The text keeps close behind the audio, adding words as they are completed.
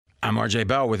I'm RJ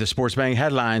Bell with the Sports Betting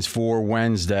headlines for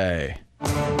Wednesday.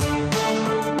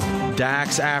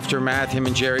 Dak's aftermath, him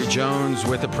and Jerry Jones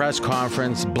with the press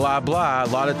conference, blah, blah, a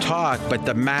lot of talk, but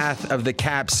the math of the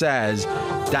cap says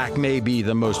Dak may be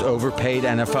the most overpaid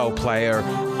NFL player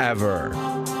ever.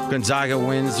 Gonzaga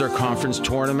wins their conference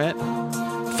tournament.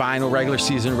 Final regular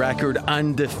season record,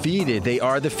 undefeated. They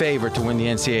are the favorite to win the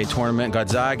NCAA tournament.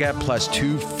 Gonzaga plus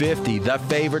 250, the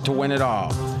favorite to win it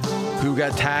all. Who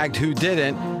got tagged, who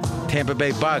didn't? Tampa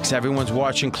Bay Bucks, everyone's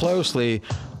watching closely.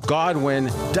 Godwin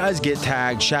does get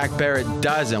tagged. Shaq Barrett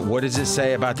doesn't. What does it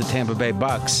say about the Tampa Bay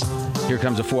Bucks? Here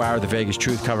comes a 4 hour of the Vegas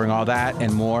Truth covering all that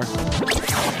and more.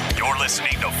 You're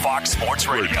listening to Fox Sports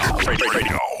Radio.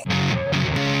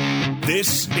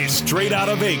 This is Straight Out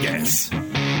of Vegas.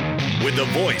 With the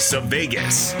voice of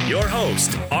Vegas, your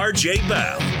host, RJ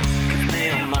Bell. Give me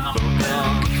a number,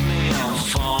 girl. Give me your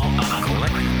phone. I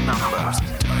collect numbers.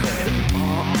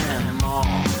 More and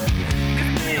more.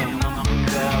 Give me a number,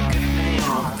 girl. Give me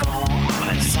your phone.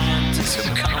 Like scientists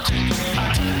of counting.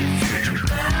 I tell you, future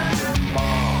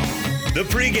more. The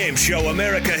pregame show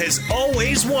America has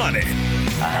always wanted.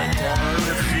 I tell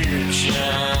the future.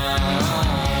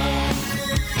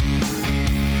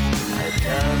 I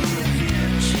tell the future.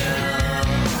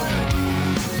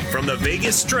 From the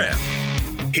Vegas Strip,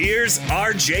 here's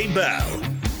RJ Bell.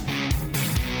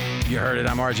 You heard it.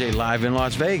 I'm RJ live in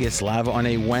Las Vegas, live on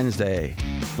a Wednesday,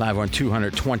 live on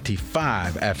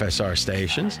 225 FSR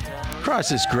stations across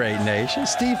this great nation.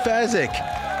 Steve Fezzik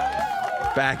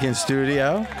back in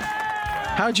studio.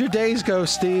 How'd your days go,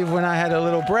 Steve, when I had a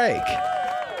little break?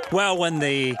 Well, when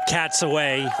the cat's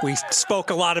away, we spoke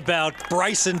a lot about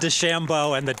Bryson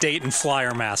DeChambeau and the Dayton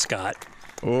Flyer mascot.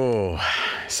 Oh,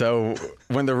 so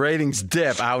when the ratings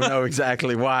dip, I'll know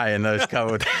exactly why in those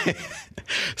couple of days.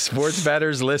 Sports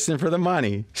bettors listen for the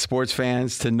money. Sports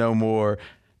fans to know more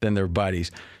than their buddies.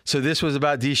 So this was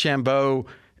about DeChambeau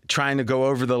trying to go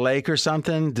over the lake or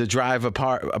something to drive a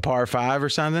par 5 or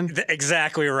something?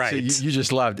 Exactly right. So you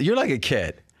just loved it. You're like a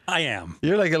kid. I am.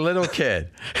 You're like a little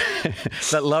kid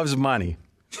that loves money.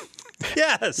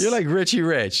 Yes. You're like Richie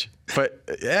Rich. But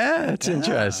yeah, it's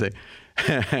interesting.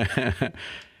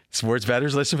 Sports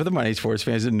bettors listen for the money. Sports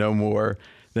fans that know more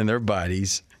than their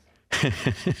buddies.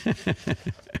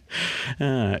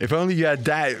 If only you had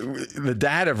the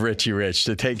dad of Richie Rich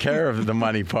to take care of the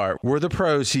money part. We're the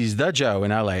pros. He's the Joe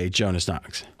in L.A., Jonas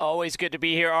Knox. Always good to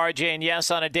be here, RJ. And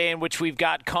yes, on a day in which we've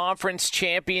got conference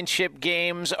championship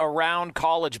games around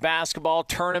college basketball,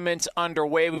 tournaments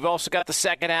underway. We've also got the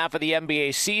second half of the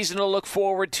NBA season to look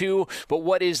forward to. But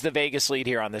what is the Vegas lead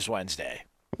here on this Wednesday?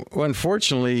 Well,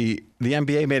 unfortunately, the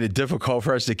NBA made it difficult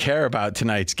for us to care about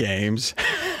tonight's games.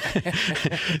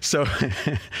 So,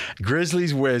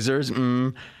 Grizzlies, Wizards,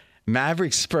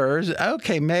 Mavericks, Spurs,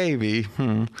 okay, maybe.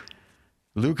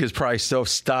 Luka's probably still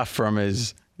stuffed from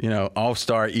his,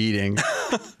 all-star eating.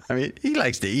 I mean, he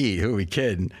likes to eat. Who are we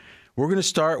kidding? We're going to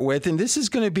start with, and this is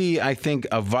going to be, I think,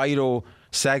 a vital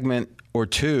segment or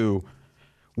two.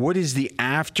 What is the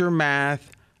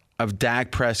aftermath of Dak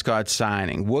Prescott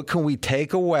signing? What can we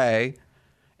take away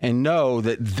and know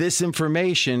that this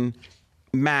information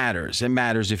matters? It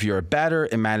matters if you're a bettor.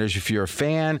 It matters if you're a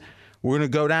fan. We're going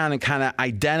to go down and kind of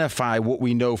identify what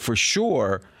we know for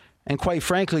sure. And quite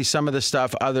frankly, some of the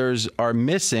stuff others are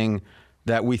missing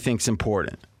that we think is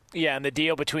important. Yeah, and the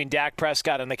deal between Dak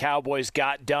Prescott and the Cowboys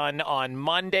got done on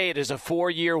Monday. It is a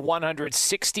 4-year,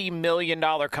 $160 million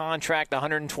contract,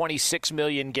 $126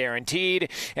 million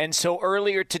guaranteed. And so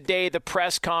earlier today, the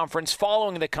press conference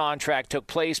following the contract took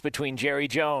place between Jerry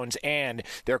Jones and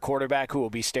their quarterback, who will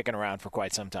be sticking around for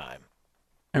quite some time.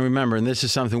 And remember, and this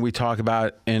is something we talk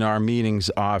about in our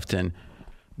meetings often,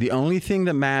 the only thing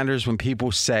that matters when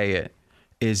people say it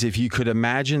is if you could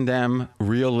imagine them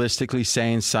realistically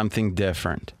saying something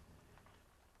different.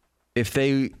 If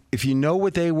you know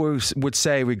what they would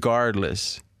say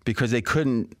regardless, because they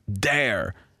couldn't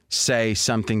dare say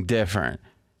something different,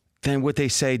 then what they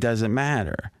say doesn't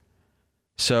matter.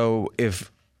 So if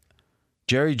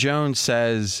Jerry Jones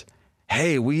says,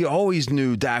 hey, we always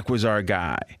knew Dak was our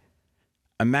guy,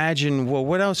 imagine, well,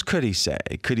 what else could he say?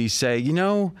 Could he say,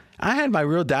 I had my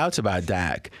real doubts about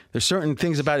Dak. There's certain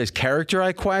things about his character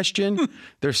I question.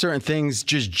 There's certain things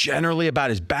just generally about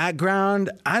his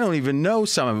background. I don't even know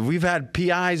some of it. We've had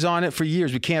PIs on it for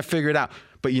years. We can't figure it out.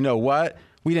 But you know what?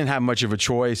 We didn't have much of a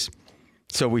choice,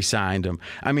 so we signed him.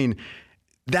 I mean,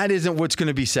 that isn't what's going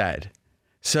to be said.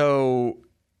 So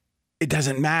it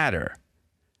doesn't matter.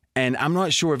 And I'm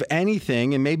not sure of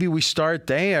anything, and maybe we start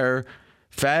there.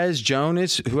 Fez,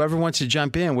 Jonas, whoever wants to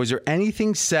jump in, was there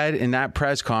anything said in that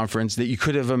press conference that you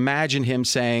could have imagined him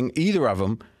saying, either of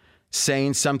them,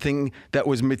 saying something that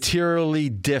was materially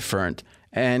different?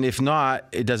 And if not,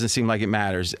 it doesn't seem like it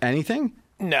matters. Anything?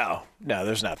 No,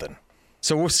 there's nothing.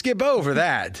 So we'll skip over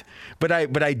that. But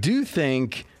I do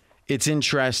think it's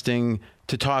interesting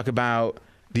to talk about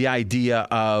the idea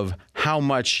of how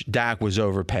much Dak was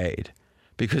overpaid.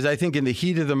 Because I think in the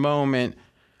heat of the moment,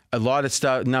 a lot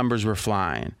of numbers were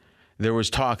flying. There was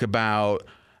talk about,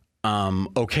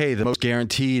 the most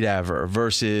guaranteed ever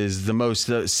versus the most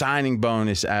signing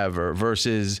bonus ever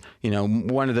versus,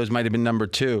 one of those might have been number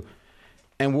 2.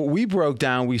 And what we broke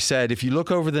down, we said, if you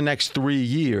look over the next 3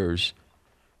 years,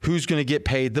 who's going to get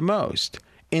paid the most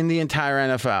in the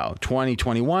entire NFL?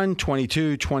 2021,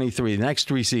 22, 23, the next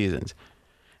 3 seasons.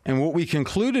 And what we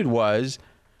concluded was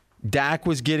Dak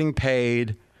was getting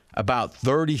paid about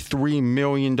 $33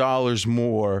 million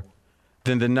more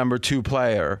than the number 2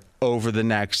 player over the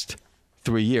next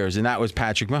 3 years, and that was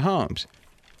Patrick Mahomes.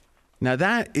 Now,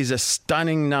 that is a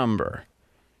stunning number.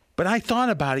 But I thought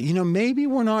about it, maybe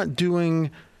we're not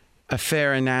doing a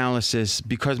fair analysis,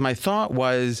 because my thought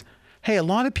was, hey, a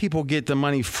lot of people get the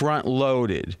money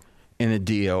front-loaded in a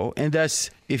deal, and thus,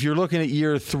 if you're looking at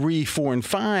year 3, 4, and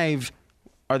 5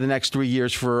 are the next 3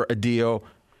 years for a deal,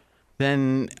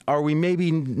 then are we maybe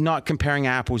not comparing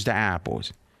apples to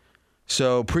apples?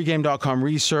 So pregame.com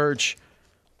research,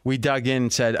 we dug in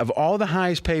and said, of all the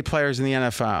highest paid players in the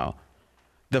NFL,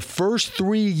 the first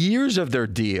 3 years of their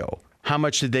deal, how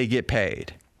much did they get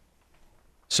paid?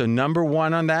 So number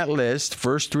 1 on that list,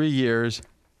 first 3 years,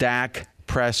 Dak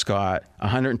Prescott,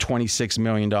 $126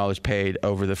 million paid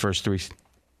over the first 3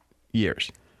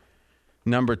 years.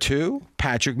 Number 2,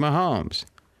 Patrick Mahomes,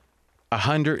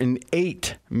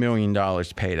 $108 million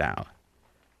paid out.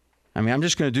 I mean, I'm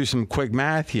just going to do some quick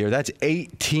math here. That's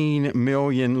 $18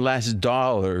 million less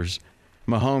dollars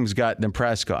Mahomes got than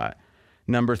Prescott.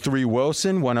 Number 3,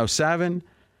 Wilson, $107,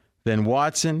 then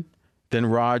Watson, then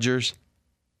Rodgers,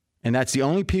 and that's the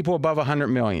only people above $100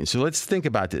 million. So let's think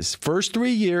about this. First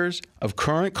 3 years of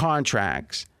current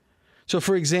contracts. So,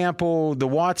 for example, the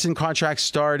Watson contract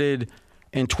started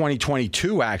in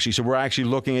 2022, actually. So we're actually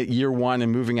looking at year 1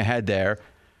 and moving ahead there.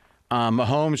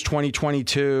 Mahomes,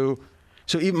 2022.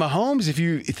 So even Mahomes, if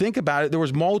you think about it, there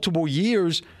was multiple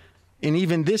years, and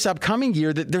even this upcoming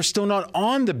year, that they're still not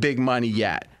on the big money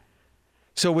yet.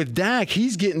 So with Dak,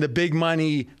 he's getting the big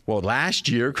money, last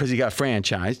year because he got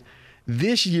franchised.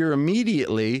 This year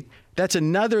immediately, that's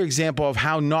another example of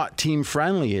how not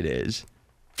team-friendly it is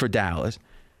for Dallas.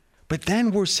 But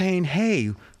then we're saying,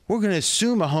 hey, we're going to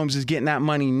assume Mahomes is getting that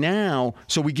money now,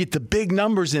 so we get the big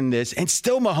numbers in this, and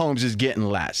still Mahomes is getting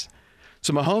less.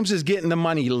 So Mahomes is getting the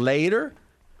money later,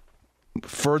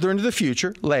 further into the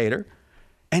future, later,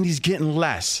 and he's getting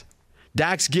less.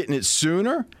 Dak's getting it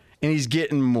sooner, and he's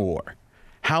getting more.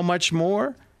 How much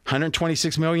more?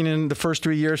 $126 million in the first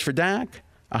 3 years for Dak,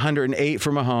 $108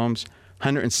 for Mahomes,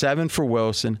 $107 for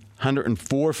Wilson,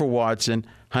 $104 for Watson,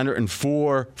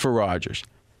 $104 for Rodgers.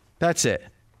 That's it.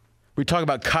 We talk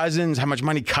about Cousins, how much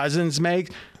money Cousins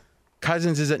makes.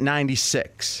 Cousins is at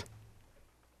 $96.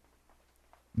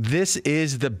 This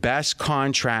is the best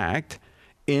contract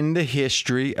in the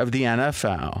history of the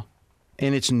NFL,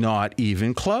 and it's not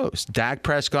even close. Dak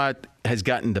Prescott has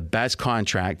gotten the best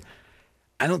contract.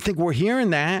 I don't think we're hearing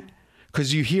that,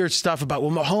 because you hear stuff about,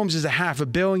 Mahomes is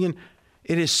 $500 million.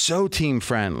 It is so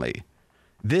team-friendly.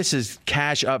 This is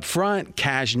cash up front,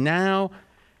 cash now.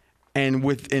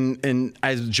 And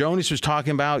as Jonas was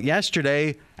talking about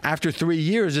yesterday, after 3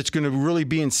 years, it's going to really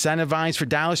be incentivized for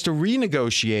Dallas to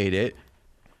renegotiate it.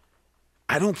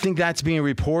 I don't think that's being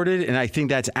reported, and I think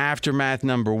that's aftermath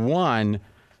number 1,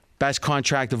 best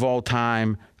contract of all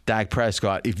time, Dak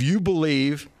Prescott. If you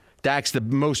believe Dak's the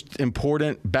most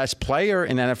important, best player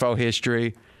in NFL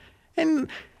history, and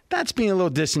that's being a little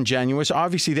disingenuous.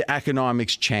 Obviously, the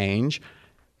economics change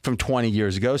from 20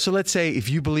 years ago. So let's say if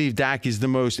you believe Dak is the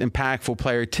most impactful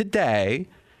player today,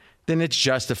 then it's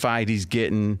justified he's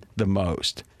getting the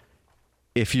most.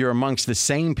 If you're amongst the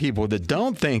same people that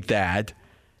don't think that,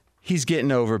 he's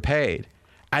getting overpaid.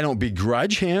 I don't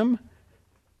begrudge him,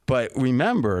 but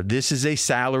remember, this is a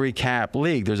salary cap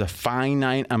league. There's a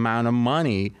finite amount of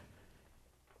money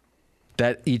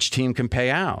that each team can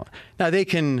pay out. Now, they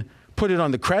can put it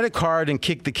on the credit card and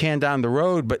kick the can down the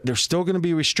road, but they're still going to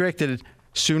be restricted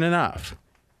soon enough.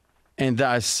 And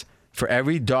thus, for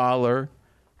every dollar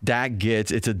Dak gets,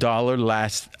 it's a dollar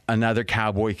less another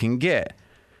Cowboy can get.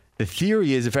 The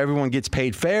theory is if everyone gets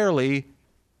paid fairly,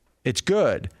 it's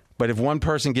good. But if one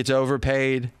person gets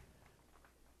overpaid,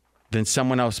 then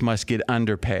someone else must get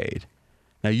underpaid.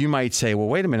 Now, you might say,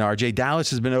 wait a minute, RJ,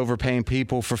 Dallas has been overpaying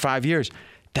people for 5 years.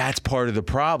 That's part of the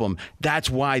problem. That's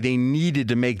why they needed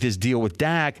to make this deal with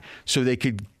Dak so they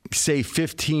could save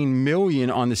 $15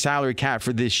 million on the salary cap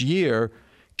for this year,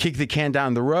 kick the can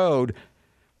down the road.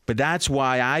 But that's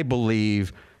why I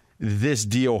believe this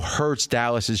deal hurts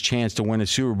Dallas's chance to win a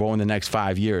Super Bowl in the next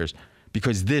 5 years,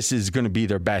 because this is going to be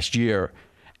their best year,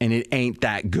 and it ain't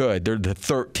that good. They're the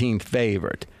 13th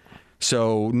favorite.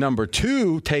 So number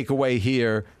 2 takeaway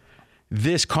here,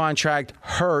 this contract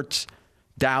hurts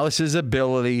Dallas's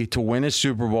ability to win a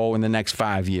Super Bowl in the next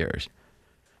 5 years.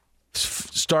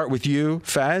 Start with you,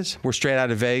 Fez. We're straight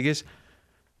out of Vegas.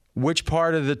 Which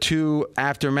part of the 2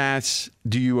 aftermaths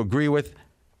do you agree with?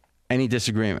 Any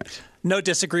disagreements? No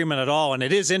disagreement at all. And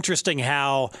it is interesting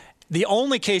how the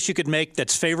only case you could make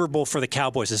that's favorable for the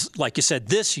Cowboys is, like you said,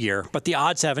 this year, but the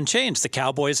odds haven't changed. The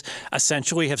Cowboys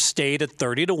essentially have stayed at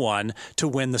 30-1 to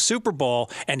win the Super Bowl,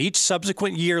 and each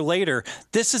subsequent year later,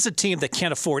 this is a team that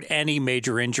can't afford any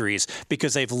major injuries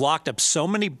because they've locked up so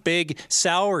many big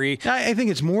salary. I think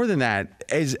it's more than that.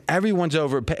 As everyone's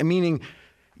over, meaning,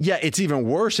 yeah, it's even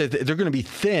worse. They're going to be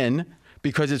thin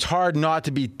because it's hard not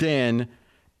to be thin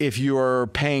if you're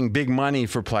paying big money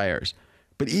for players.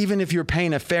 But even if you're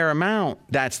paying a fair amount,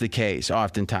 that's the case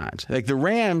oftentimes. Like the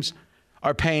Rams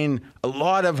are paying a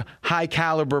lot of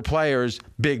high-caliber players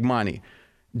big money.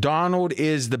 Donald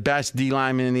is the best D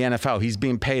lineman in the NFL. He's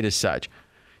being paid as such.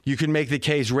 You can make the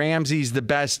case Ramsey's the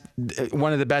best,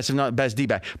 one of the best, if not best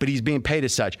D-back, but he's being paid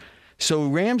as such. So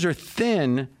Rams are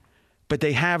thin, but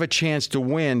they have a chance to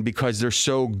win because they're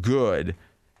so good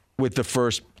with the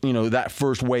first, that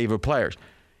first wave of players.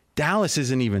 Dallas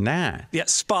isn't even that. Yeah,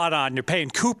 spot on. You're paying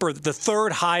Cooper the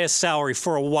 3rd highest salary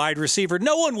for a wide receiver.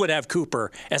 No one would have Cooper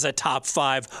as a top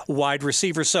 5 wide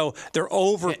receiver, so they're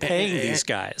overpaying these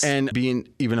guys. And being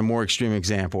even a more extreme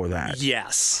example of that.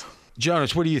 Yes.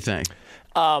 Jonas, what do you think?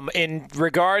 In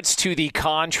regards to the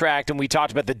contract, and we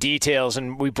talked about the details,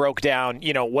 and we broke down,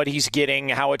 what he's getting,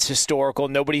 how it's historical.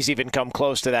 Nobody's even come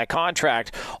close to that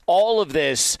contract. All of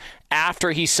this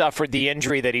after he suffered the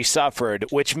injury that he suffered,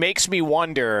 which makes me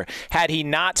wonder, had he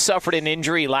not suffered an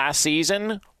injury last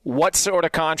season, what sort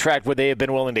of contract would they have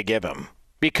been willing to give him?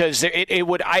 Because it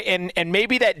would, and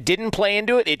maybe that didn't play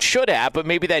into it. It should have, but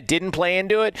maybe that didn't play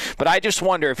into it. But I just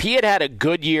wonder if he had a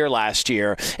good year last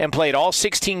year and played all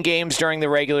 16 games during the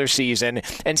regular season,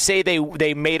 and say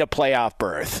they made a playoff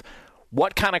berth,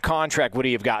 what kind of contract would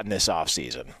he have gotten this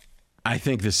offseason? I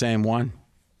think the same one.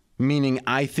 Meaning,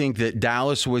 I think that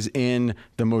Dallas was in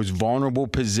the most vulnerable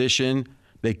position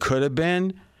they could have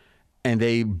been, and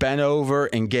they bent over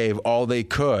and gave all they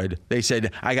could. They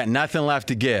said, I got nothing left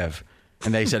to give.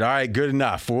 And they said, all right, good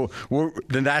enough.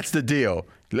 Then that's the deal.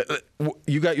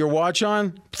 You got your watch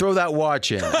on? Throw that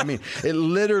watch in. I mean, it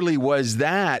literally was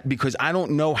that, because I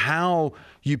don't know how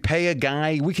you pay a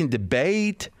guy. We can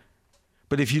debate.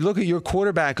 But if you look at your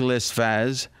quarterback list,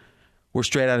 Fez, we're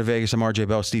straight out of Vegas. I'm RJ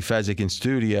Bell, Steve Fezzik in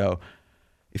studio.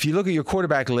 If you look at your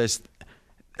quarterback list,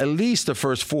 at least the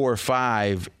first 4 or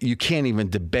 5, you can't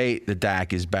even debate that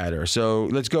Dak is better. So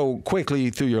let's go quickly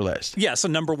through your list. Yeah, so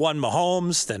number 1,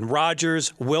 Mahomes, then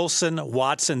Rodgers, Wilson,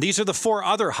 Watson. These are the 4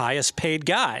 other highest paid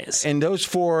guys. And those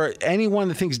 4, anyone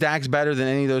that thinks Dak's better than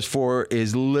any of those 4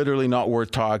 is literally not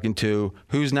worth talking to.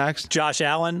 Who's next? Josh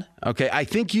Allen. Okay, I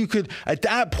think you could, at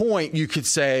that point, you could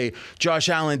say Josh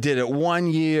Allen did it 1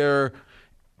 year,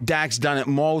 Dak's done it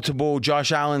multiple.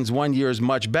 Josh Allen's 1 year is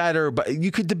much better, but you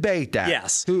could debate that.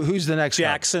 Yes. Who's the next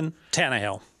Jackson,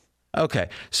 Tannehill. Okay,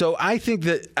 so I think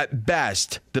that at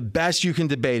best, the best you can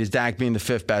debate is Dak being the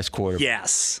 5th best quarterback.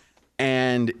 Yes.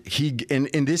 And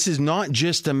and this is not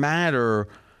just a matter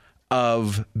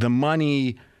of the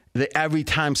money that every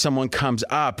time someone comes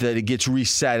up that it gets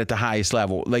reset at the highest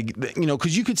level. Like,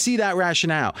 because you could see that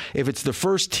rationale. If it's the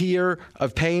first tier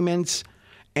of payments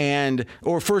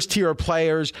or first tier of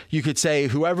players, you could say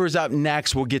whoever's up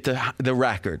next will get the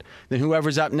record. Then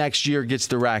whoever's up next year gets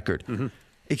the record. Mm-hmm.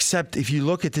 Except if you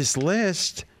look at this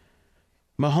list,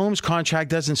 Mahomes' contract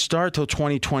doesn't start till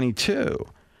 2022.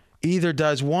 Either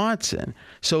does Watson.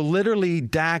 So literally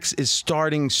Dax is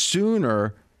starting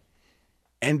sooner,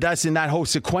 and thus in that whole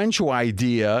sequential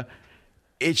idea,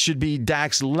 it should be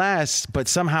Dax less, but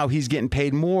somehow he's getting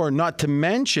paid more, not to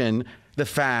mention the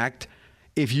fact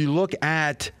if you look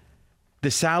at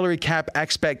the salary cap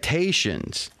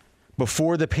expectations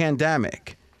before the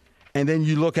pandemic, and then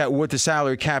you look at what the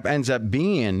salary cap ends up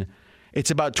being,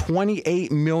 it's about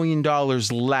 $28 million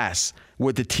less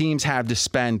what the teams have to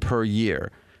spend per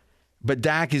year. But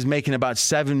Dak is making about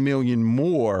 $7 million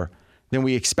more than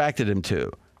we expected him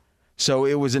to. So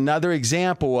it was another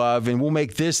example of, and we'll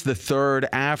make this the third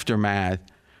aftermath,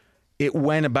 it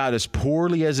went about as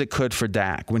poorly as it could for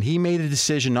Dak. When he made a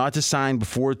decision not to sign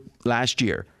before last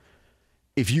year,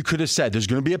 if you could have said there's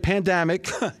going to be a pandemic,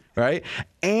 right?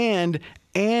 And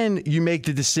you make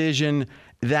the decision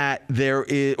that there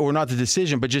is, or not the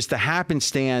decision, but just the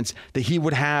happenstance that he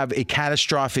would have a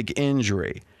catastrophic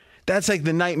injury. That's like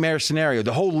the nightmare scenario.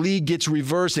 The whole league gets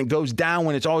reversed and goes down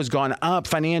when it's always gone up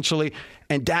financially,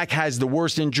 and Dak has the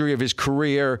worst injury of his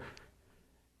career,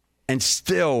 and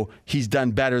still he's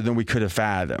done better than we could have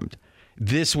fathomed.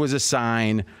 This was a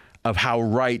sign of how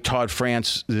right Todd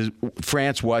France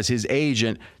was, his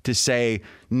agent, to say,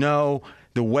 no,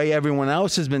 the way everyone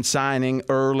else has been signing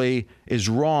early is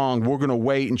wrong. We're going to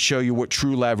wait and show you what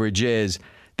true leverage is.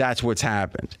 That's what's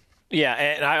happened. Yeah,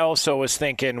 and I also was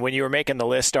thinking when you were making the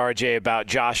list, RJ, about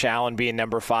Josh Allen being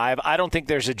number 5, I don't think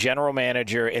there's a general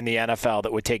manager in the NFL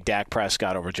that would take Dak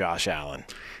Prescott over Josh Allen.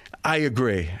 I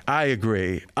agree.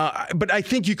 But I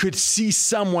think you could see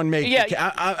someone make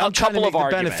a couple of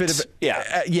arguments.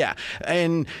 Yeah.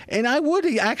 And I would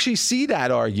actually see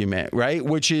that argument, right?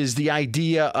 Which is the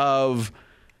idea of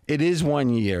it is 1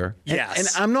 year. Yes.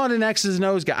 And I'm not an X's and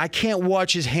O's guy. I can't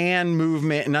watch his hand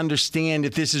movement and understand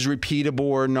if this is repeatable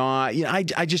or not. You know,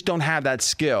 I just don't have that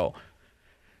skill.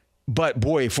 But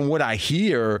boy, from what I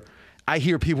hear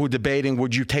people debating,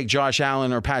 would you take Josh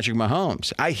Allen or Patrick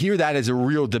Mahomes? I hear that as a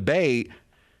real debate.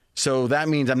 So that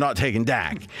means I'm not taking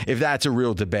Dak, if that's a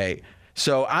real debate.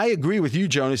 So I agree with you,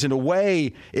 Jonas. In a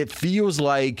way, it feels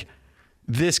like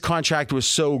this contract was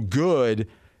so good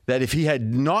that if he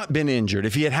had not been injured,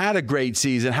 if he had had a great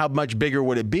season, how much bigger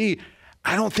would it be?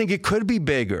 I don't think it could be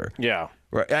bigger. Yeah.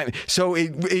 Right. So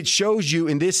it shows you,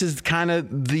 and this is kind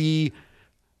of this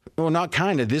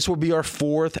will be our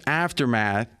fourth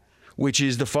aftermath, which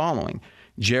is the following.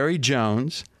 Jerry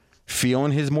Jones,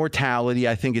 feeling his mortality,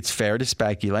 I think it's fair to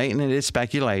speculate, and it is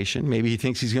speculation. Maybe he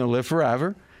thinks he's going to live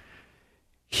forever.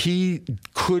 He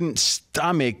couldn't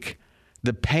stomach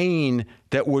the pain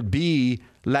that would be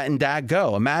letting Dak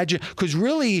go. Imagine, because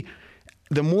really,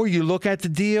 the more you look at the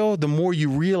deal, the more you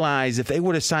realize if they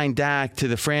would have signed Dak to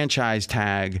the franchise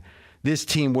tag, this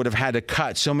team would have had to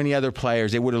cut so many other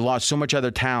players. They would have lost so much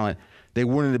other talent. They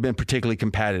wouldn't have been particularly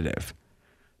competitive.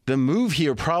 The move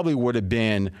here probably would have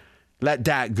been let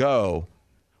Dak go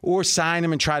or sign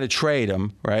him and try to trade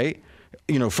him, right?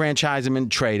 You know, franchise him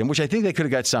and trade him, which I think they could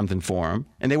have got something for him.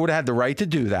 And they would have had the right to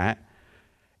do that.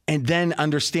 And then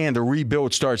understand the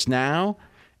rebuild starts now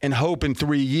and hope in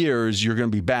 3 years you're going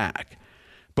to be back.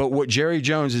 But what Jerry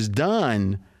Jones has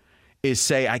done is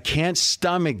say, I can't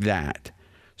stomach that.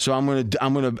 So I'm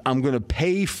going to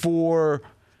pay for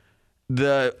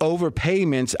the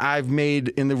overpayments I've made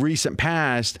in the recent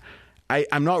past.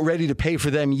 I'm not ready to pay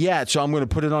for them yet, so I'm going to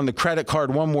put it on the credit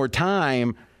card one more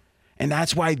time. And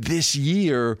that's why this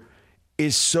year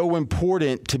is so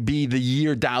important to be the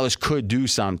year Dallas could do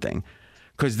something.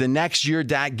 Because the next year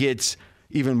Dak gets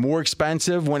even more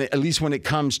expensive, at least when it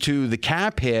comes to the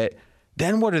cap hit.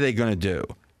 Then what are they going to do?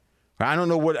 I don't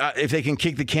know if they can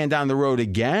kick the can down the road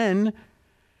again.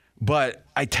 But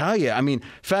I tell you, I mean,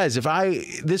 Fez,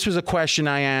 this was a question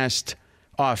I asked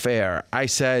off air. I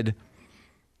said,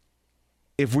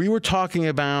 if we were talking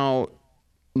about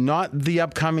not the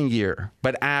upcoming year,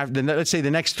 but let's say the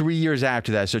next 3 years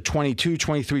after that, so 22,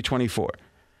 23, 24,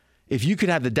 if you could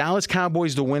have the Dallas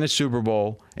Cowboys to win a Super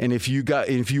Bowl, and if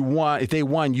they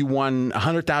won, you won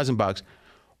 $100,000,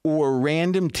 or a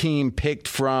random team picked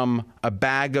from a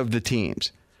bag of the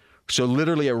teams. So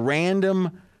literally a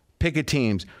random pick of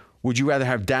teams. Would you rather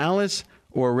have Dallas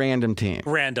or a random team?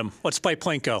 Random. Let's play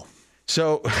Plinko.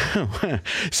 So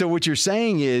what you're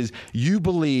saying is you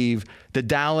believe that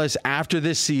Dallas, after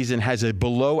this season, has a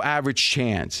below-average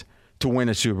chance to win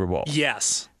a Super Bowl.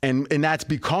 Yes. And that's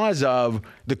because of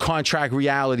the contract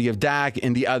reality of Dak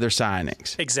and the other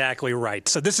signings. Exactly right.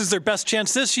 So this is their best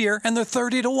chance this year, and they're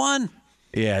 30-1.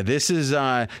 Yeah, this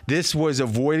was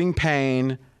avoiding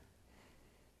pain,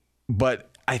 but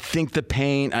I think the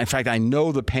pain, in fact, I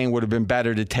know the pain would have been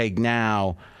better to take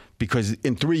now because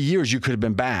in 3 years you could have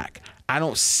been back. I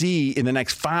don't see in the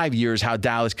next 5 years how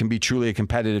Dallas can be truly a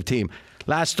competitive team.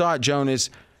 Last thought, Jonas,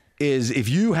 is if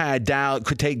you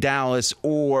could take Dallas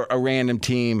or a random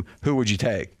team, who would you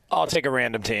take? I'll take a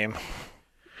random team.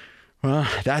 Well,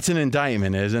 that's an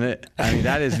indictment, isn't it? I mean,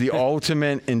 that is the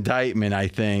ultimate indictment, I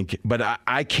think. But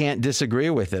I can't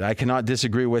disagree with it. I cannot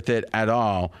disagree with it at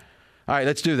all. All right,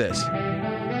 let's do this.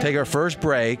 Take our first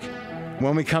break.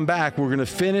 When we come back, we're going to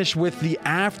finish with the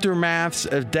aftermaths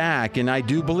of Dak. And I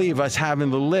do believe us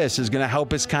having the list is going to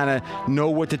help us kind of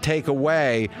know what to take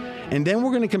away. And then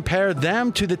we're going to compare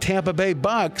them to the Tampa Bay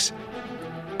Bucks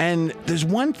And there's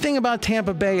one thing about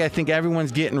Tampa Bay I think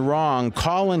everyone's getting wrong.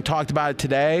 Colin talked about it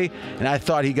today, and I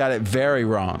thought he got it very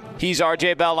wrong. He's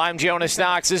RJ Bell. I'm Jonas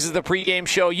Knox. This is the pregame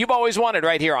show you've always wanted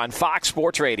right here on Fox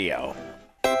Sports Radio.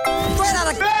 Straight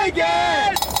out of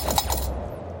Vegas!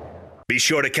 Be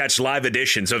sure to catch live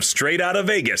editions of Straight Outta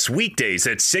Vegas weekdays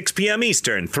at 6 p.m.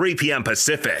 Eastern, 3 p.m.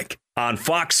 Pacific on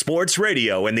Fox Sports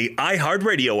Radio and the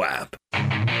iHeartRadio app.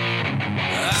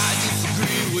 I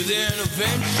disagree with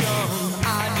intervention.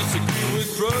 I disagree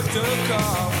with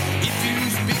protocol. If you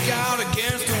speak out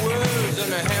against the words, then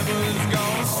the heavens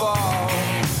gonna fall.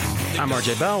 I'm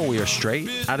RJ Bell. We are Straight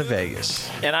Outta Vegas.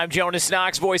 And I'm Jonas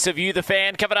Knox, voice of You, the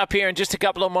fan. Coming up here in just a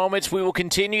couple of moments, we will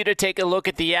continue to take a look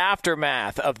at the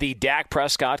aftermath of the Dak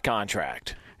Prescott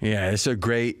contract. Yeah, it's a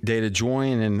great day to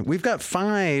join. And we've got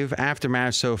 5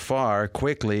 aftermaths so far.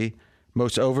 Quickly,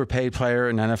 most overpaid player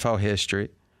in NFL history.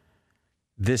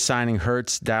 This signing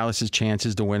hurts Dallas's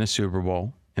chances to win a Super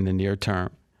Bowl in the near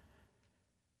term.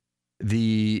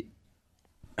 The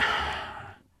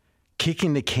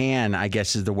kicking the can, I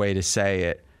guess is the way to say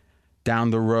it,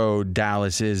 down the road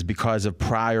Dallas is because of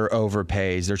prior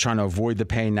overpays. They're trying to avoid the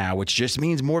pain now, which just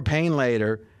means more pain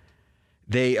later.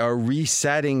 They are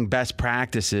resetting best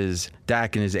practices,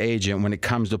 Dak and his agent, when it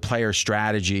comes to player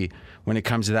strategy, when it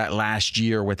comes to that last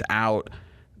year without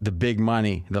the big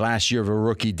money, the last year of a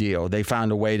rookie deal. They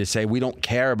found a way to say, we don't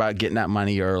care about getting that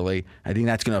money early. I think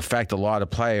that's going to affect a lot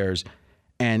of players.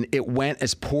 And it went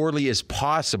as poorly as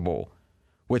possible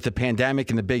with the pandemic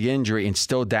and the big injury, and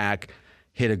still Dak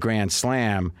hit a grand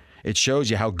slam. It shows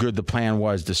you how good the plan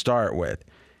was to start with.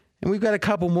 And we've got a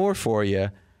couple more for you.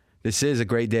 This is a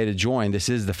great day to join. This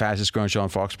is the fastest growing show on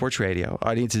Fox Sports Radio.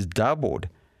 Audience has doubled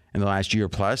in the last year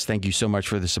plus. Thank you so much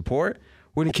for the support.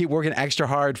 We're going to keep working extra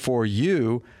hard for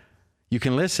you. You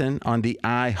can listen on the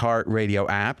iHeartRadio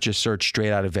app. Just search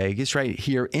Straight Outta Vegas right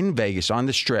here in Vegas on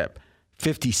the Strip.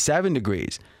 57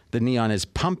 degrees. The neon is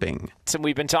pumping. And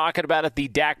we've been talking about it, the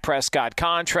Dak Prescott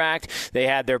contract. They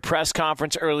had their press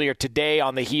conference earlier today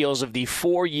on the heels of the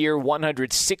 4-year,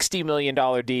 $160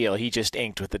 million deal he just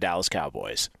inked with the Dallas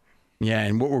Cowboys. Yeah,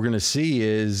 and what we're going to see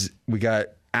is we got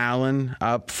Allen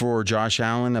up for Josh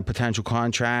Allen, a potential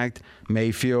contract,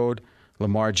 Mayfield,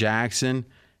 Lamar Jackson.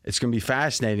 It's going to be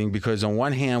fascinating because on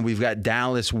one hand, we've got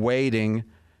Dallas waiting,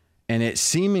 and it's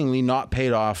seemingly not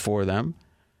paid off for them.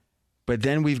 But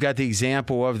then we've got the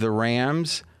example of the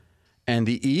Rams and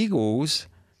the Eagles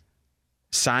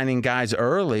signing guys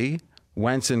early,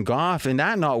 Wentz and Goff, and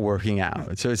that not working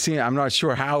out. So it seems, I'm not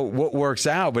sure what works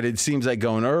out, but it seems like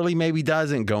going early maybe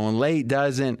doesn't, going late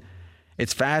doesn't.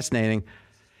 It's fascinating.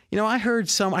 You know, I heard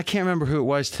I can't remember who it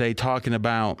was today talking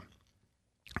about,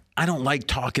 I don't like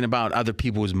talking about other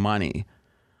people's money,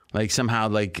 like somehow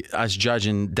like us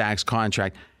judging Dak's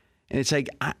contract. And it's like,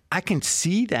 I can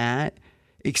see that.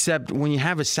 Except when you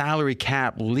have a salary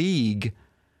cap league,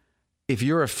 if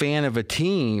you're a fan of a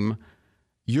team,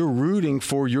 you're rooting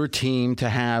for your team to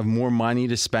have more money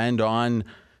to spend on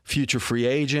future free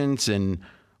agents and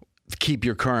keep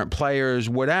your current players,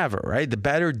 whatever, right? The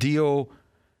better deal,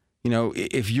 you know,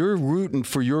 if you're rooting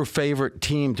for your favorite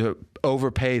team to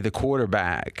overpay the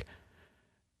quarterback,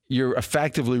 you're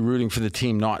effectively rooting for the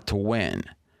team not to win.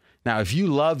 Now, if you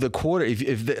love the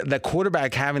if the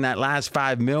quarterback having that last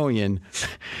 $5 million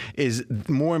is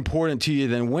more important to you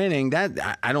than winning,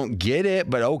 that I don't get it,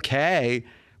 but okay.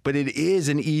 But it is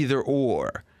an either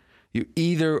or. You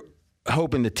either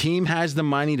hoping the team has the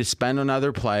money to spend on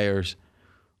other players,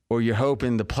 or you're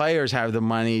hoping the players have the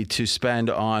money to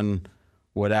spend on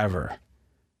whatever,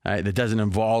 right, that doesn't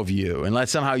involve you.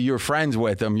 Unless somehow you're friends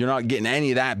with them, you're not getting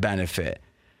any of that benefit.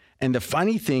 And the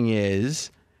funny thing is,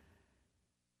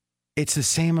 it's the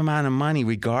same amount of money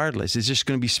regardless. It's just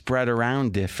going to be spread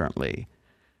around differently.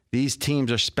 These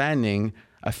teams are spending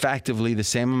effectively the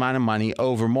same amount of money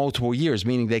over multiple years,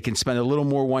 meaning they can spend a little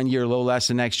more one year, a little less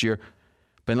the next year.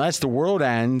 But unless the world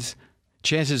ends,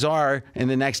 chances are in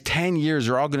the next 10 years,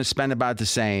 they're all going to spend about the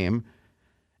same.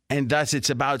 And thus, it's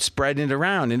about spreading it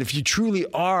around. And if you truly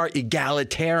are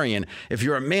egalitarian, if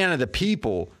you're a man of the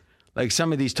people, like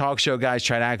some of these talk show guys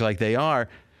try to act like they are,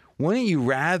 wouldn't you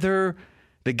rather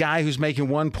the guy who's making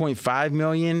 $1.5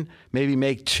 million maybe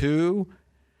make $2 million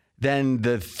than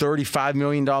the $35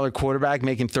 million quarterback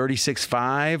making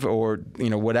 $36.5 or, you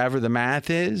know, whatever the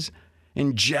math is?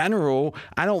 In general,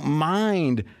 I don't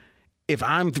mind if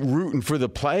I'm rooting for the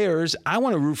players. I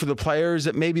want to root for the players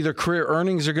that maybe their career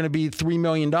earnings are going to be $3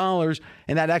 million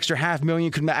and that extra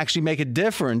 $500,000 could actually make a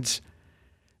difference.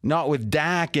 Not with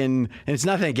Dak, and it's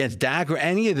nothing against Dak or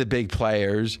any of the big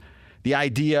players. The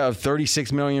idea of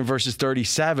 $36 million versus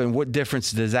 $37, what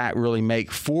difference does that really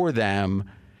make for them?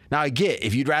 Now, I get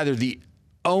if you'd rather the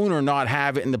owner not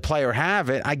have it and the player have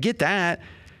it. I get that.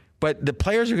 But the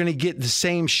players are going to get the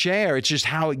same share. It's just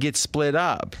how it gets split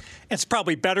up. It's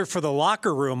probably better for the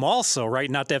locker room also, right?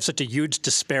 Not to have such a huge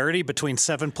disparity between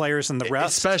 7 players and the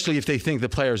rest. Especially if they think the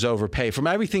players overpay. From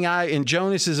everything and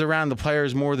Jonas is around the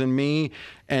players more than me.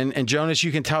 And Jonas,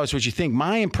 you can tell us what you think.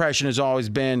 My impression has always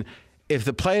been if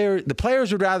the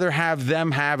players would rather have them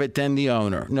have it than the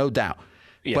owner, no doubt.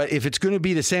 Yeah. But if it's going to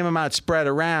be the same amount spread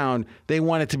around, they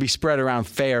want it to be spread around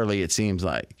fairly, it seems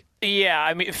like. Yeah,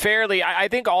 I mean, fairly. I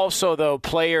think also, though,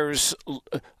 players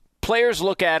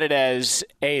look at it as,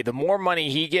 hey, the more money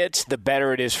he gets, the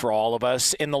better it is for all of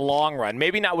us in the long run.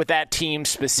 Maybe not with that team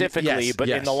specifically, but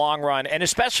in the long run, and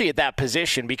especially at that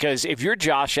position, because if you're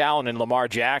Josh Allen and Lamar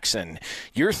Jackson,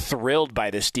 you're thrilled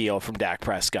by this deal from Dak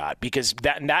Prescott because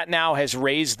that now has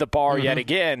raised the bar yet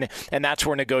again, and that's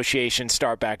where negotiations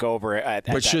start back over at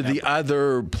But should the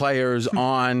other players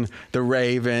on the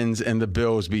Ravens and the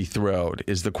Bills be thrilled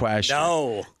is the question.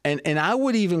 No. And I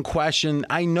would even question,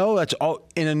 I know that's all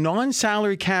in a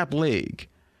non-salary cap league,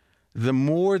 the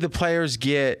more the players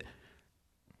get,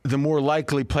 the more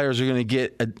likely players are going to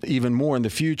get even more in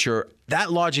the future.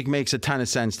 That logic makes a ton of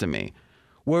sense to me.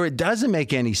 Where it doesn't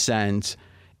make any sense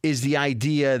is the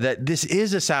idea that this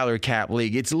is a salary cap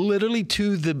league. It's literally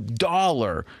to the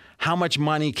dollar how much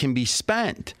money can be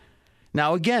spent.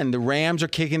 Now, again, the Rams are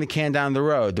kicking the can down the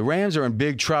road. The Rams are in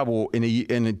big trouble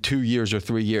in 2 years or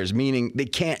 3 years, meaning they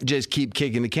can't just keep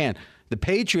kicking the can. The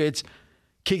Patriots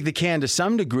kick the can to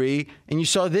some degree, and you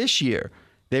saw this year.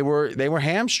 They were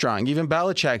hamstrung. Even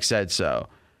Belichick said so.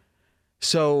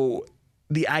 So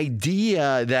the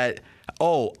idea that,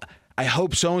 I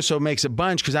hope so-and-so makes a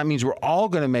bunch because that means we're all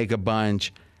going to make a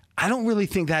bunch, I don't really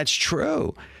think that's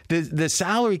true. The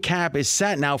salary cap is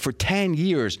set now for 10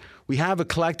 years. We have a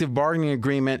collective bargaining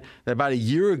agreement that about a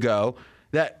year ago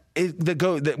that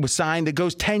was signed that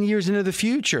goes 10 years into the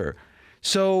future.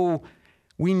 So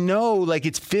we know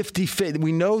it's 50-50.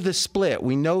 We know the split.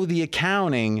 We know the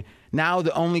accounting. Now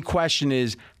the only question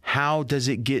is how does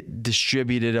it get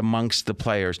distributed amongst the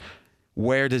players?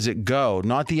 Where does it go?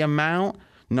 Not the amount,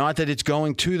 not that it's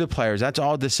going to the players. That's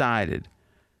all decided.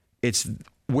 It's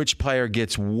which player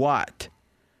gets what.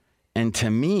 And to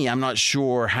me, I'm not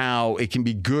sure how it can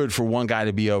be good for one guy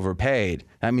to be overpaid.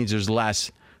 That means there's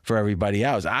less for everybody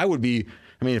else.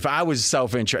 If I was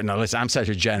self-interested, now listen, I'm such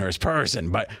a generous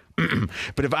person, but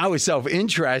if I was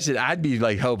self-interested, I'd be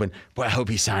hoping, I hope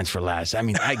he signs for less.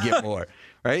 I get more,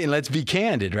 right? And let's be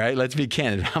candid, right? Let's be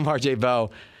candid. I'm RJ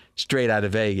Bell, straight out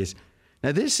of Vegas.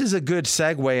 Now, this is a good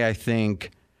segue, I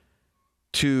think,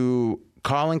 to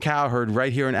Colin Cowherd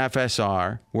right here in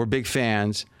FSR. We're big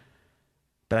fans.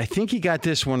 But I think he got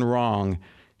this one wrong.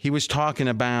 He was talking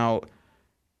about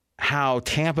how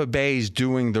Tampa Bay is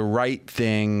doing the right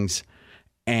things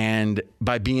and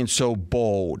by being so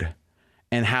bold,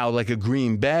 and how a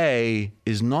Green Bay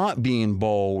is not being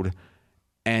bold,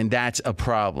 and that's a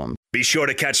problem. Be sure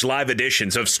to catch live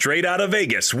editions of Straight Outta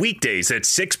Vegas weekdays at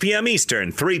 6 p.m.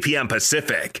 Eastern, 3 p.m.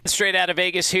 Pacific. Straight Outta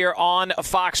Vegas here on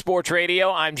Fox Sports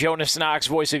Radio. I'm Jonas Knox,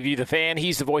 voice of You, the fan.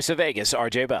 He's the voice of Vegas,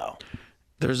 RJ Bell.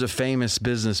 There's a famous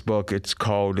business book. It's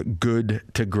called Good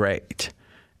to Great.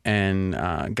 And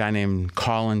a guy named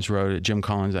Collins wrote it, Jim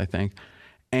Collins, I think.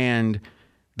 And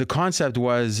the concept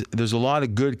was there's a lot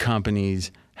of good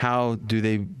companies. How do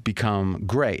they become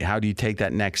great? How do you take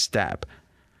that next step?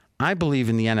 I believe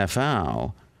in the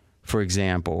NFL, for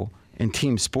example, in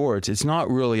team sports, it's not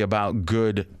really about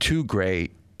good to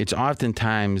great. It's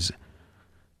oftentimes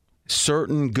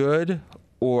certain good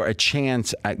or a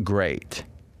chance at great.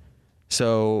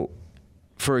 So,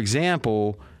 for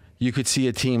example, you could see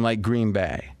a team like Green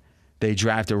Bay. They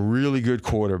draft a really good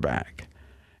quarterback.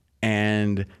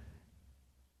 And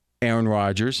Aaron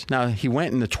Rodgers, now he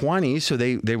went in the 20s, so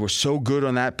they were so good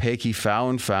on that pick. He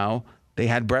fell. They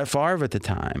had Brett Favre at the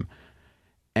time.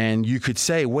 And you could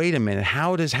say, wait a minute,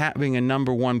 how does having a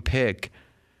number one pick,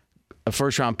 a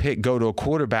first-round pick, go to a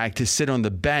quarterback to sit on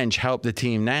the bench help the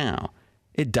team now?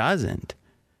 It doesn't.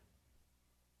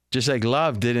 Just like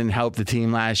Love didn't help the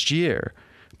team last year.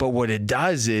 But what it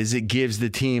does is it gives the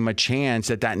team a chance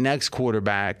that next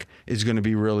quarterback is going to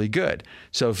be really good.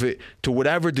 So if to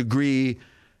whatever degree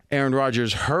Aaron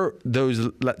Rodgers hurt those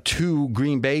 2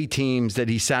 Green Bay teams that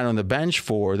he sat on the bench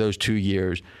for those 2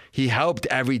 years, he helped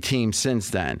every team since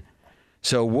then.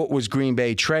 So what was Green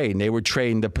Bay trading? They were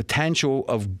trading the potential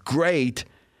of great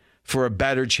for a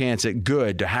better chance at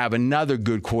good, to have another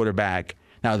good quarterback.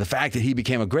 Now, the fact that he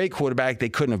became a great quarterback, they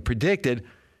couldn't have predicted.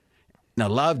 Now,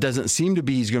 Love doesn't seem to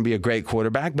be he's going to be a great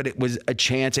quarterback, but it was a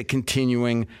chance at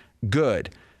continuing good.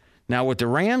 Now, what the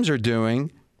Rams are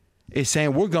doing is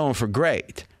saying we're going for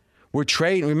great. were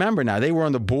trading. Remember now, they were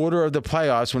on the border of the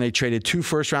playoffs when they traded 2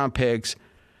 first-round picks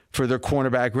for their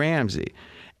cornerback Ramsey.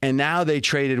 And now they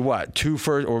traded,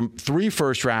 3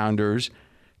 first-rounders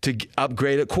to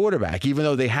upgrade at quarterback, even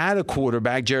though they had a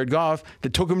quarterback, Jared Goff,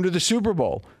 that took them to the Super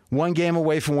Bowl, 1 game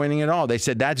away from winning it all. They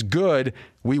said, that's good.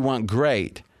 We want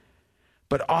great.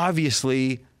 But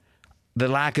obviously, the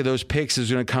lack of those picks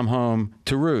is going to come home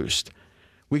to roost.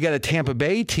 We got a Tampa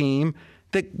Bay team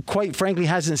that, quite frankly,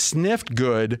 hasn't sniffed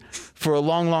good for a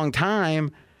long, long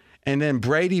time. And then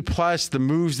Brady plus the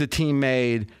moves the team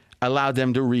made allowed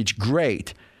them to reach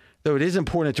great. Though it is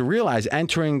important to realize,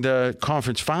 entering the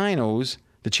conference finals,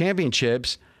 the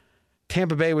championships,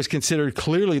 Tampa Bay was considered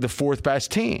clearly the 4th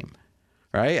best team,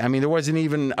 right? I mean, there wasn't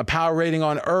even a power rating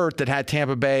on earth that had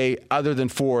Tampa Bay other than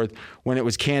 4th when it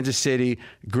was Kansas City,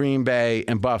 Green Bay,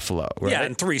 and Buffalo. Right? Yeah,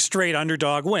 and 3 straight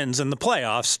underdog wins in the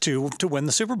playoffs to win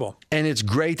the Super Bowl. And it's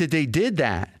great that they did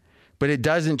that, but it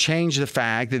doesn't change the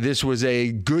fact that this was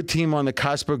a good team on the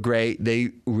cusp of great. They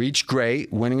reached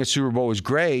great. Winning a Super Bowl was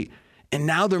great. And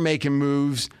now they're making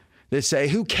moves that say,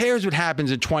 who cares what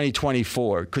happens in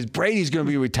 2024? Because Brady's going to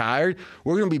be retired.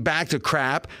 We're going to be back to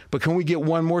crap, but can we get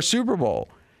one more Super Bowl?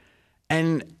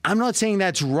 And I'm not saying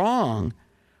that's wrong,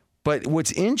 but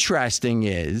what's interesting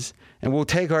is, and we'll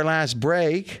take our last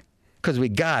break because we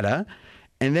gotta,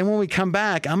 and then when we come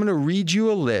back, I'm going to read you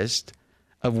a list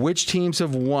of which teams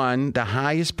have won the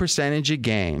highest percentage of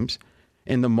games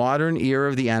in the modern era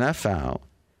of the NFL.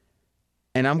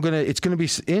 And it's going to be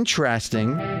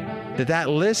interesting that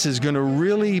list is going to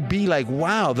really be like,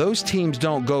 wow, those teams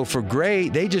don't go for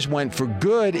great. They just went for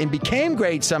good and became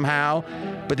great somehow,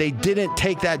 but they didn't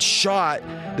take that shot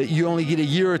that you only get a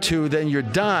year or two, then you're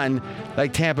done,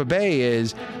 like Tampa Bay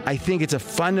is. I think it's a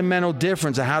fundamental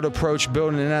difference of how to approach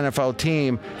building an NFL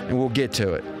team, and we'll get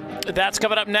to it. That's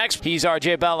coming up next. He's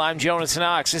RJ Bell. I'm Jonas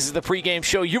Knox. This is the pregame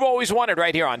show you've always wanted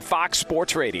right here on Fox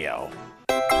Sports Radio.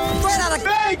 Straight out of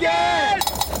Vegas!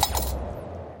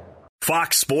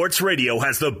 Fox Sports Radio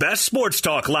has the best sports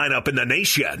talk lineup in the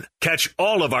nation. Catch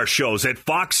all of our shows at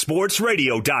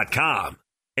foxsportsradio.com.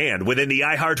 And within the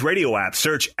iHeartRadio app,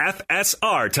 search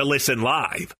FSR to listen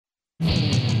live.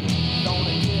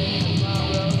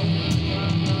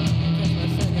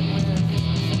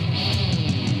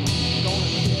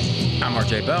 I'm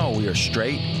RJ Bell. We are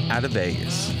straight out of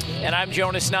Vegas. And I'm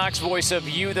Jonas Knox, voice of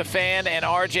You, the Fan. And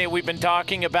RJ, we've been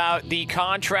talking about the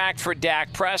contract for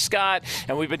Dak Prescott,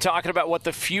 and we've been talking about what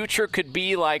the future could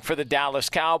be like for the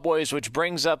Dallas Cowboys, which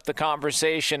brings up the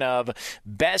conversation of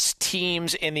best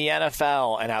teams in the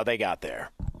NFL and how they got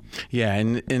there. Yeah,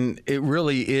 and it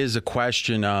really is a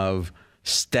question of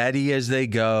steady as they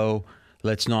go.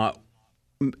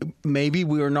 Maybe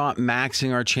we are not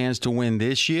maxing our chance to win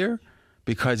this year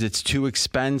because it's too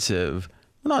expensive.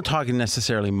 We're not talking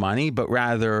necessarily money, but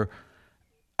rather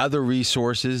other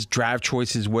resources, draft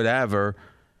choices, whatever.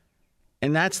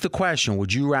 And that's the question.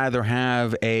 Would you rather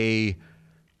have a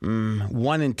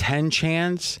 1 in 10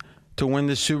 chance to win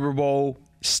the Super Bowl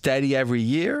steady every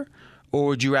year? Or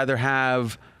would you rather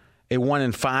have a 1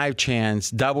 in 5 chance,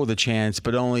 double the chance,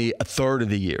 but only a third of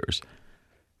the years?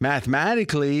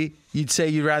 Mathematically, you'd say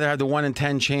you'd rather have the 1 in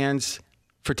 10 chance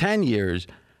for 10 years.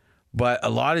 But a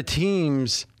lot of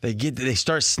teams, they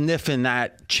start sniffing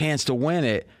that chance to win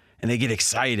it, and they get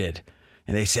excited.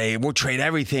 And they say, we'll trade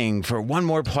everything for one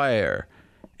more player.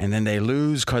 And then they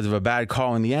lose because of a bad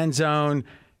call in the end zone,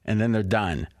 and then they're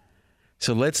done.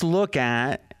 So let's look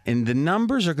at, and the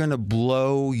numbers are going to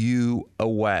blow you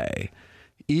away.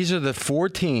 These are the 4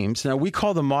 teams. Now, we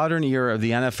call the modern era of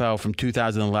the NFL from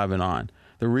 2011 on.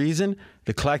 The reason?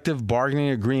 The collective bargaining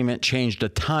agreement changed a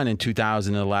ton in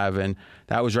 2011.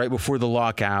 That was right before the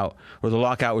lockout, or the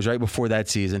lockout was right before that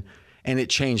season. And it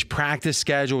changed practice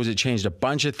schedules. It changed a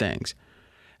bunch of things.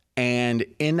 And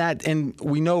and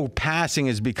we know passing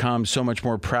has become so much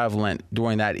more prevalent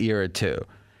during that era too.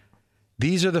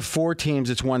 These are the 4 teams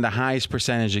that's won the highest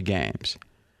percentage of games.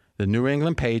 The New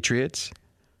England Patriots,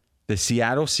 the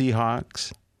Seattle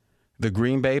Seahawks, the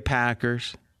Green Bay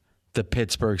Packers, the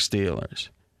Pittsburgh Steelers.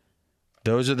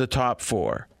 Those are the top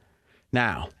 4.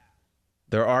 Now,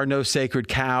 there are no sacred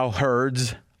cow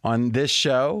herds on this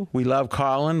show. We love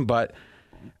Colin, but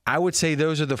I would say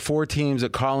those are the 4 teams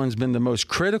that Colin's been the most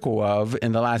critical of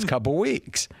in the last couple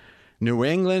weeks. New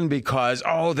England, because,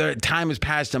 their time has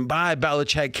passed them by.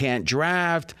 Belichick can't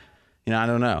draft. I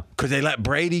don't know. Because they let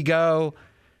Brady go.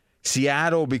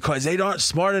 Seattle, because they aren't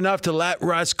smart enough to let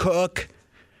Russ cook.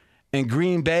 And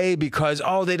Green Bay, because,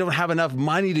 they don't have enough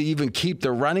money to even keep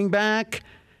the running back.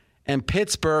 And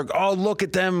Pittsburgh, look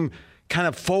at them kind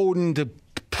of folding to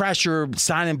pressure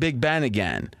signing Big Ben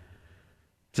again.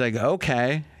 It's like,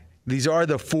 okay, These are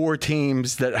the 4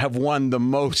 teams that have won the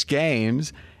most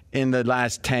games in the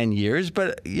last 10 years,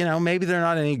 but, maybe they're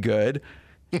not any good.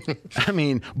 I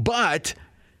mean, but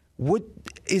what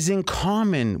is in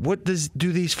common? What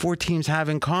do these 4 teams have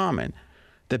in common?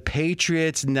 The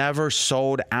Patriots never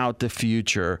sold out the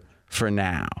future for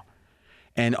now.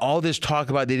 And all this talk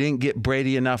about they didn't get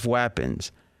Brady enough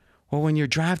weapons. Well, when you're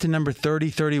drafting number 30,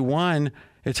 31,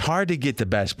 it's hard to get the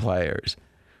best players.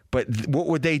 But what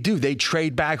would they do? They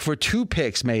trade back for 2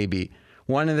 picks maybe.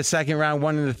 1 in the second round,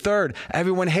 1 in the third.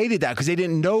 Everyone hated that because they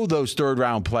didn't know those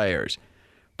third-round players.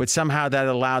 But somehow that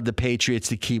allowed the Patriots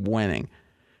to keep winning.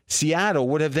 Seattle,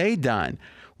 what have they done?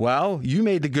 Well, you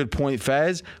made the good point,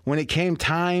 Fez. When it came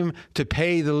time to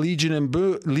pay the Legion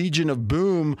of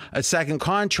Boom a second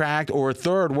contract or a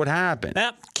third, what happened?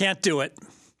 Can't do it.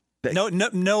 No.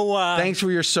 Thanks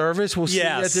for your service. We'll see you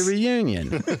at the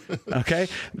reunion. Okay?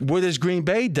 What has Green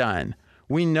Bay done?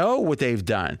 We know what they've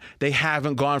done. They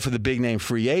haven't gone for the big-name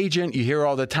free agent. You hear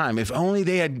all the time. If only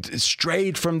they had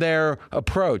strayed from their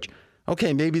approach.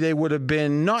 Okay, maybe they would have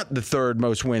been not the 3rd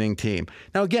most winning team.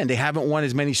 Now, again, they haven't won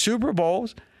as many Super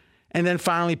Bowls. And then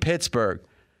finally, Pittsburgh.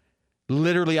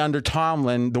 Literally under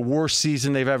Tomlin, the worst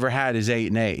season they've ever had is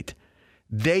 8-8.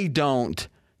 They don't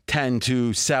tend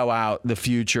to sell out the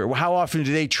future. How often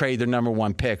do they trade their number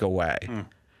 1 pick away?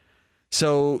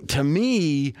 So to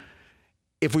me,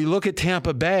 if we look at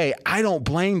Tampa Bay, I don't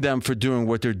blame them for doing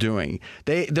what they're doing.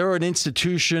 They're an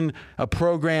institution, a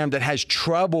program that has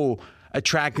trouble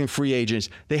attracting free agents.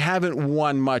 They haven't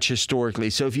won much historically.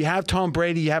 So if you have Tom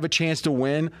Brady, you have a chance to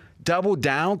win. Double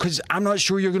down, because I'm not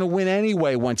sure you're going to win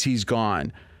anyway once he's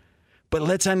gone. But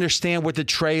let's understand what the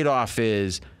trade-off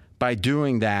is by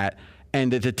doing that,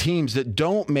 and that the teams that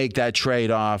don't make that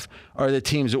trade-off are the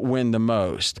teams that win the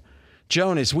most.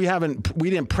 Jonas, we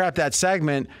didn't prep that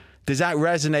segment. Does that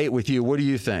resonate with you? What do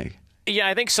you think? Yeah,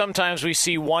 I think sometimes we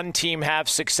see one team have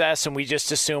success and we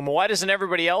just assume, why doesn't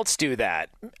everybody else do that?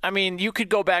 I mean, you could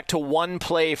go back to one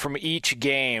play from each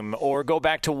game or go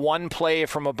back to one play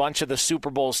from a bunch of the Super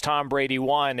Bowls Tom Brady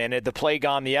won and had the play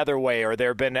gone the other way, or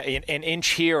there had been an inch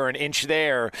here or an inch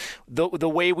there. The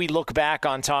way we look back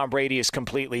on Tom Brady is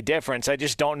completely different. So I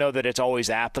just don't know that it's always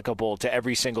applicable to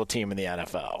every single team in the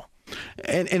NFL.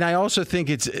 And I also think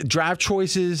it's draft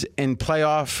choices and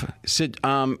playoff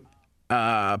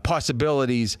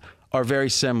possibilities are very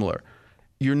similar.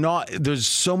 There's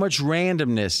so much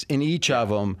randomness in each of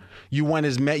them.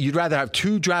 You'd rather have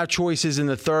 2 draft choices in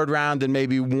the 3rd round than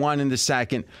maybe 1 in the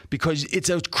 2nd, because it's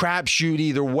a crapshoot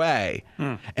either way.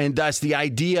 And thus the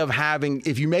idea of having,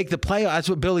 if you make the playoffs, that's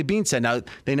what Billy Beane said. Now,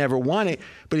 they never won it,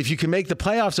 but if you can make the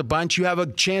playoffs a bunch, you have a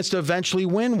chance to eventually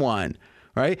win one.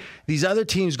 Right? These other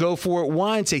teams go for it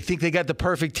once. They think they got the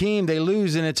perfect team. They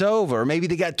lose and it's over. Or maybe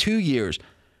they got 2 years.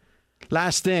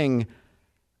 Last thing,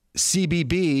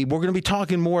 CBB, we're going to be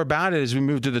talking more about it as we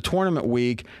move to the tournament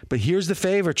week, but here's the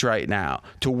favorites right now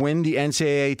to win the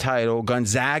NCAA title.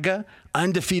 Gonzaga,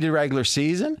 undefeated regular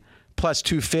season, plus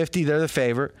 250, they're the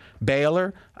favorite.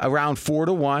 Baylor, around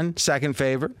 4-1, second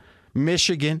favorite.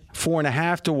 Michigan,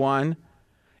 4.5-1.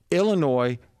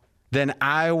 Illinois, then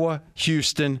Iowa,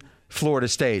 Houston, Florida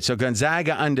State. So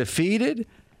Gonzaga undefeated,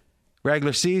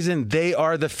 regular season, they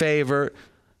are the favorite.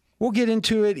 We'll get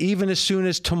into it even as soon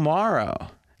as tomorrow.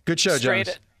 Good show,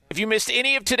 Jones. If you missed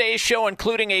any of today's show,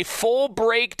 including a full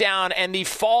breakdown and the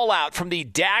fallout from the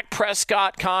Dak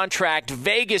Prescott contract,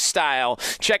 Vegas style,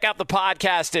 check out the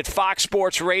podcast at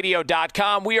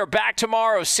foxsportsradio.com. We are back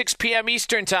tomorrow, 6 p.m.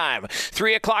 Eastern Time,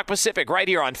 3 o'clock Pacific, right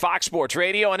here on Fox Sports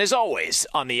Radio, and as always,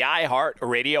 on the iHeart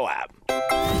Radio app.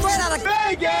 Straight out of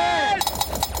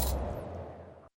Vegas!